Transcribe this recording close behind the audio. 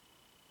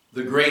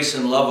The grace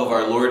and love of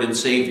our Lord and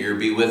Savior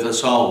be with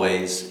us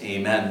always.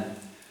 Amen.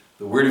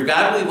 The Word of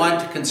God we want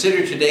to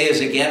consider today is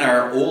again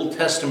our Old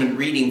Testament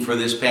reading for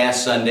this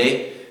past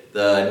Sunday,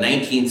 the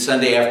 19th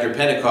Sunday after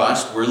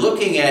Pentecost. We're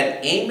looking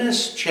at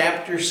Amos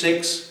chapter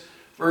 6,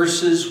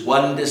 verses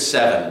 1 to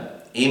 7.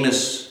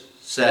 Amos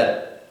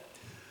said,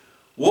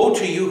 "Woe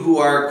to you who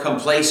are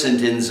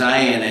complacent in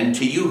Zion, and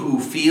to you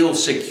who feel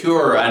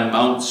secure on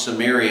Mount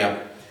Samaria,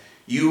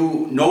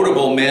 you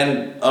notable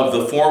men of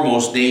the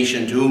foremost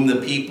nation to whom the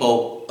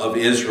people of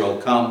Israel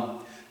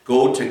come.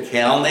 Go to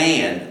Calneh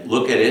and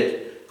look at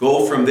it.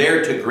 Go from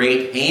there to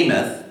great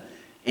Hamath,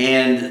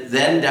 and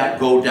then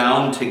go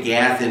down to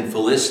Gath in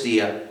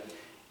Philistia.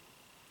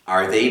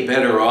 Are they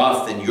better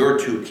off than your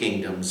two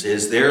kingdoms?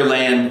 Is their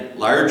land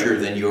larger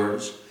than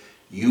yours?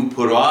 You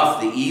put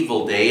off the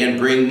evil day and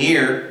bring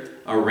near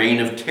a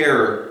reign of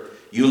terror.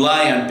 You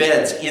lie on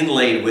beds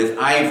inlaid with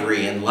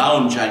ivory and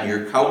lounge on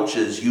your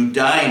couches. You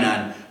dine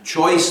on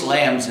choice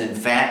lambs and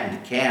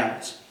fattened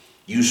calves.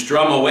 You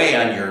strum away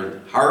on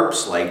your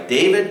harps like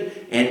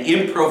David and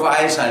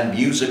improvise on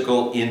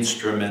musical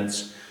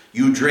instruments.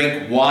 You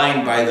drink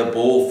wine by the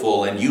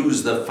bowlful and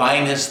use the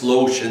finest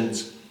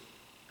lotions,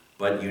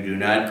 but you do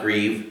not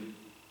grieve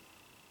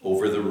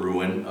over the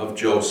ruin of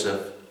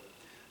Joseph.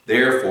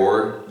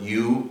 Therefore,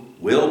 you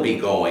will be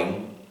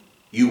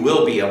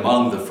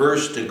among the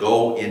first to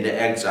go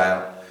into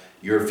exile.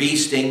 Your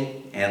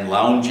feasting and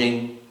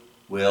lounging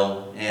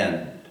will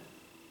end."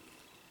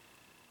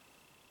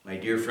 My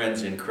dear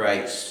friends in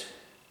Christ,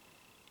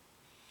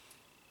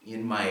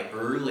 in my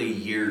early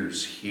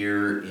years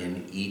here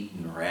in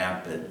Eaton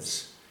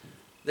Rapids,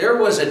 there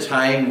was a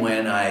time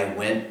when I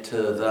went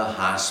to the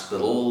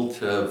hospital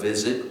to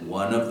visit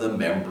one of the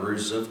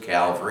members of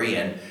Calvary,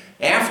 and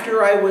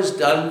after I was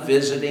done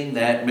visiting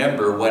that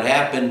member, what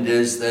happened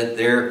is that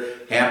there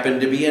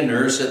happened to be a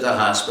nurse at the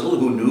hospital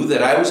who knew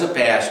that I was a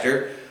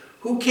pastor,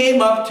 who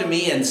came up to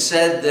me and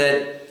said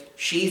that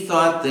she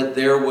thought that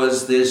there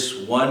was this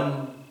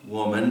one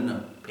woman,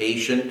 a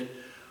patient,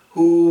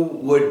 who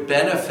would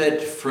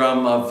benefit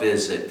from a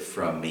visit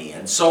from me.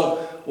 And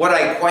so what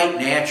I quite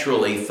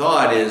naturally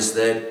thought is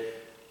that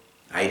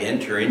I'd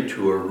enter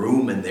into a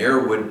room and there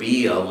would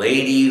be a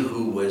lady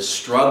who was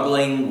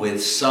struggling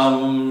with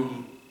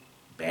some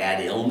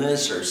bad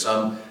illness or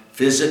some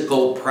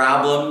physical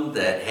problem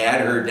that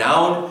had her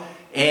down,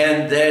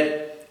 and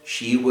that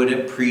she would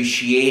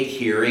appreciate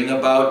hearing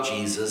about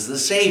Jesus the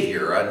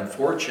Savior.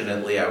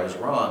 Unfortunately, I was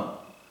wrong.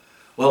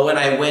 Well, when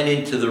I went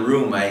into the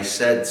room, I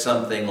said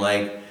something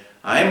like,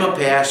 "I'm a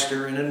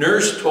pastor, and a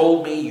nurse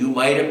told me you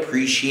might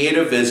appreciate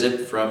a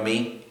visit from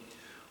me.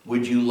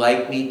 Would you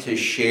like me to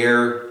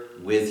share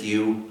with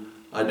you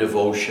a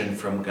devotion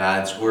from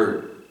God's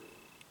Word?"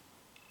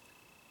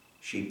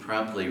 She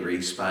promptly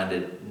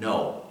responded,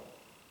 "No."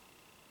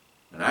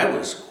 And I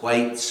was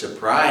quite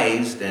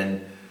surprised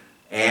and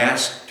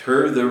asked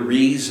her the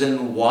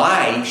reason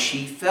why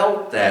she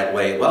felt that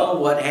way. Well,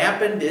 what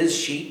happened is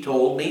she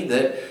told me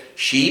that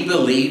she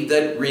believed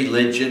that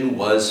religion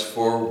was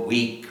for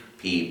weak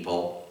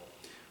people,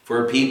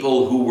 for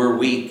people who were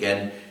weak,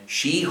 and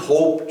she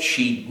hoped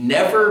she'd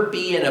never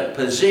be in a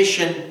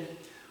position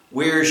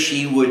where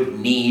she would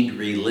need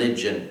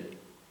religion.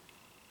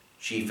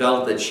 She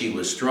felt that she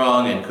was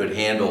strong and could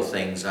handle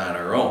things on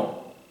her own.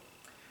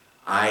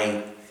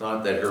 I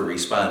thought that her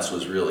response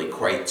was really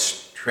quite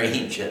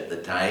strange at the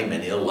time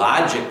and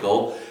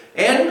illogical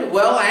and,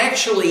 well,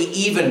 actually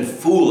even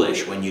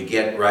foolish when you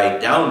get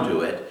right down to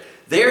it.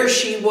 There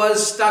she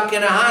was stuck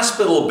in a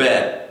hospital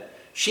bed.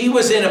 She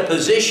was in a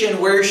position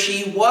where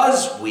she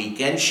was weak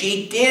and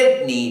she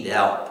did need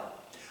help.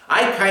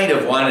 I kind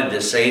of wanted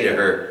to say to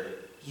her,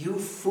 "You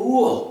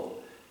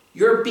fool,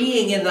 your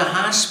being in the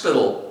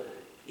hospital,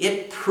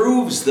 it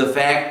proves the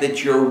fact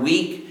that you're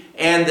weak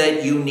and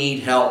that you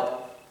need help."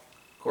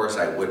 Of course,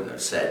 I wouldn't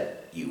have said,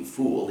 "You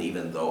fool,"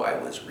 even though I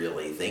was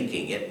really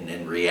thinking it, and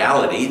in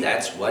reality,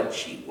 that's what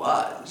she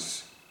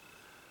was.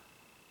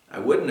 I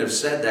wouldn't have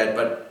said that,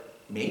 but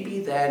maybe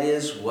that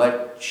is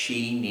what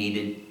she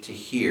needed to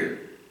hear.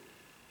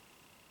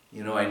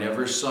 You know, I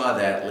never saw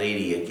that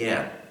lady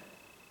again.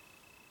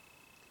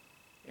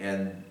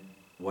 And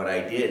what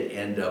I did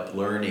end up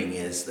learning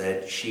is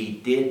that she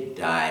did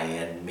die,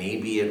 and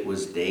maybe it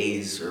was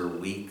days or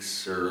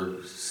weeks,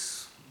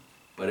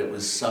 but it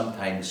was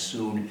sometime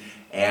soon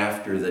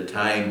after the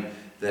time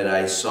that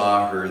I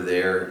saw her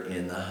there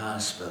in the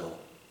hospital.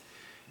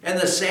 And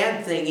the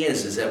sad thing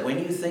is that when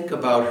you think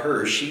about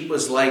her, she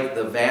was like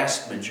the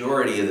vast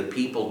majority of the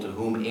people to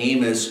whom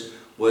Amos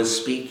was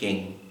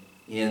speaking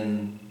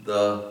in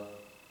the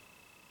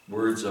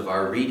words of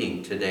our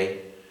reading today.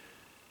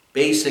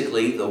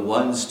 Basically, the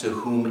ones to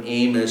whom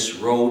Amos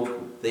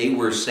wrote, they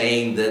were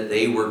saying that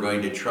they were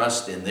going to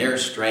trust in their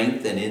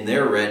strength and in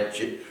their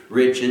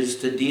riches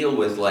to deal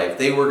with life.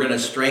 They were going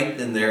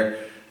to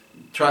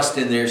trust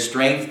in their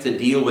strength to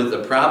deal with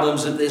the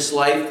problems of this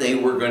life. They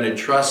were going to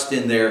trust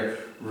in their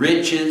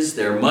riches,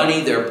 their money,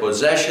 their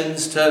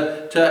possessions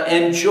to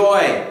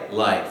enjoy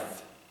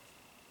life.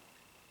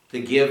 to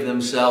give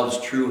themselves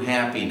true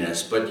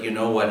happiness. But you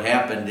know what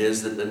happened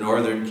is that the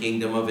northern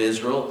kingdom of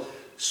Israel,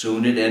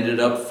 soon it ended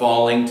up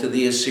falling to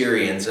the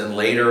Assyrians, and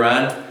later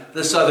on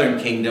the southern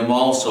kingdom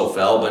also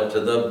fell, but to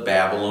the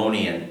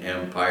Babylonian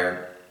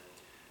Empire.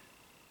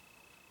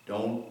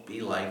 Don't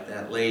be like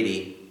that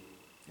lady,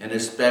 and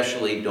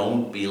especially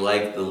don't be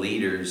like the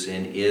leaders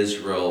in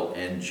Israel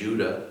and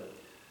Judah.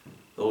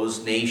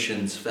 Those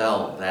nations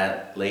fell.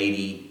 That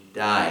lady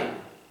died.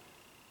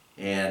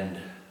 And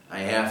I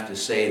have to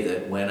say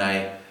that when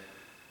I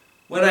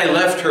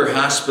left her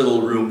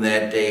hospital room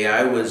that day,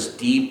 I was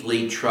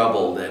deeply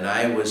troubled, and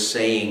I was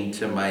saying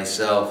to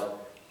myself,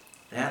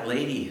 that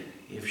lady,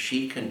 if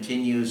she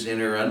continues in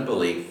her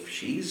unbelief,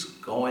 she's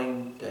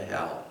going to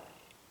hell.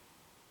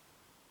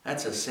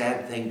 That's a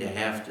sad thing to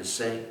have to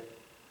say.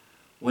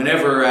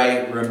 Whenever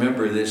I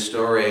remember this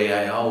story,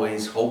 I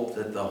always hope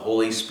that the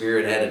Holy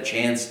Spirit had a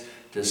chance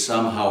to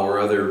somehow or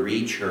other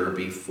reach her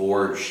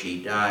before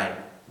she died.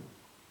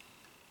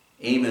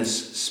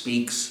 Amos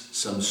speaks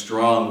some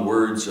strong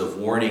words of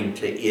warning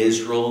to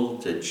Israel,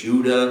 to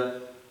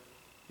Judah,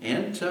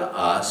 and to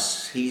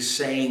us. He's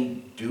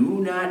saying,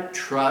 do not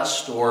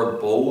trust or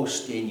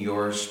boast in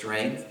your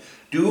strength.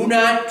 Do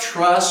not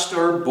trust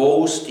or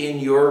boast in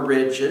your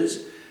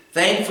riches.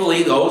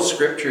 Thankfully, though,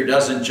 Scripture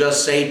doesn't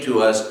just say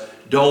to us,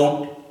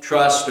 don't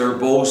trust or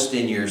boast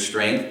in your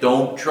strength.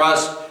 Don't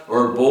trust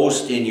or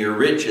boast in your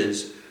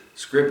riches.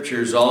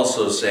 Scriptures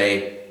also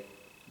say,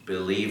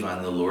 believe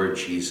on the Lord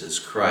Jesus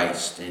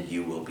Christ and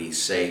you will be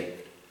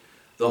saved.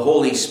 The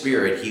Holy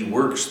Spirit, He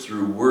works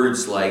through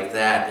words like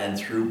that and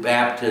through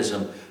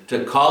baptism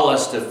to call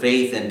us to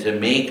faith and to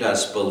make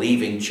us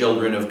believing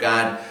children of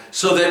God,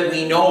 so that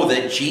we know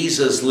that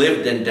Jesus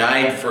lived and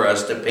died for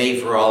us to pay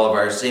for all of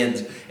our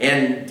sins,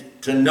 and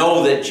to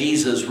know that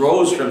Jesus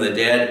rose from the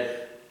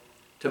dead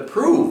to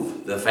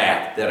prove the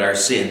fact that our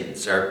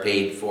sins are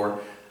paid for.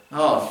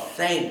 Oh,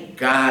 thank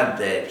God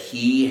that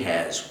He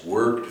has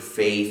worked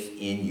faith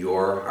in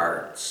your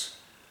hearts.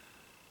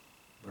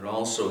 But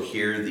also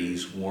hear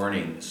these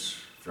warnings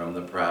from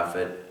the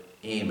prophet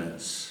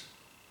Amos.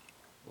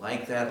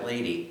 Like that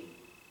lady,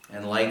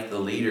 and like the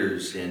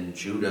leaders in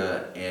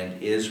Judah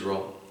and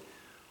Israel,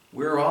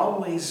 we're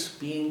always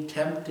being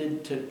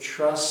tempted to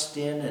trust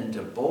in and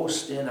to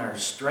boast in our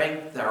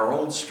strength, our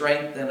own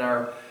strength and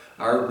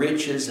our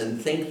riches, and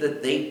think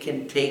that they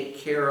can take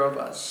care of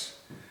us.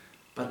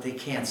 But they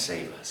can't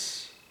save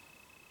us.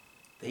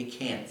 They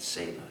can't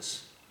save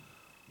us.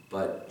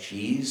 But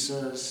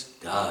Jesus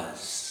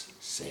does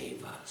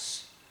save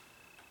us.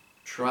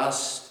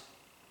 Trust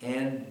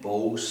and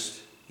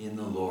boast in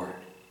the Lord,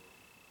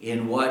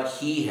 in what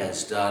He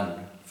has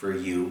done for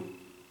you,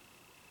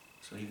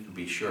 so you can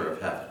be sure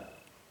of heaven.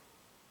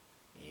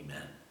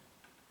 Amen.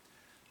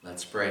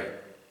 Let's pray.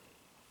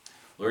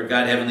 Lord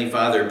God, Heavenly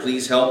Father,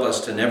 please help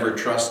us to never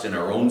trust in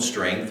our own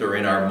strength or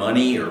in our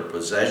money or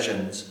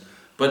possessions,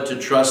 but to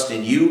trust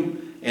in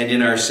You and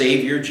in our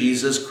Savior,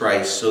 Jesus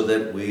Christ, so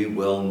that we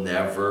will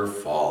never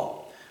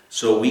fall,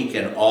 so we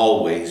can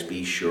always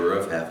be sure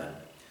of heaven.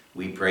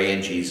 We pray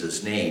in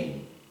Jesus'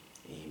 name.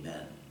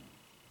 Amen.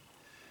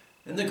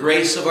 And the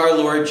grace of our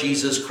Lord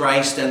Jesus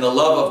Christ and the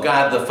love of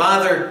God the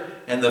Father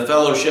and the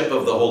fellowship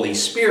of the Holy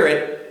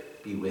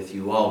Spirit be with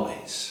you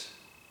always.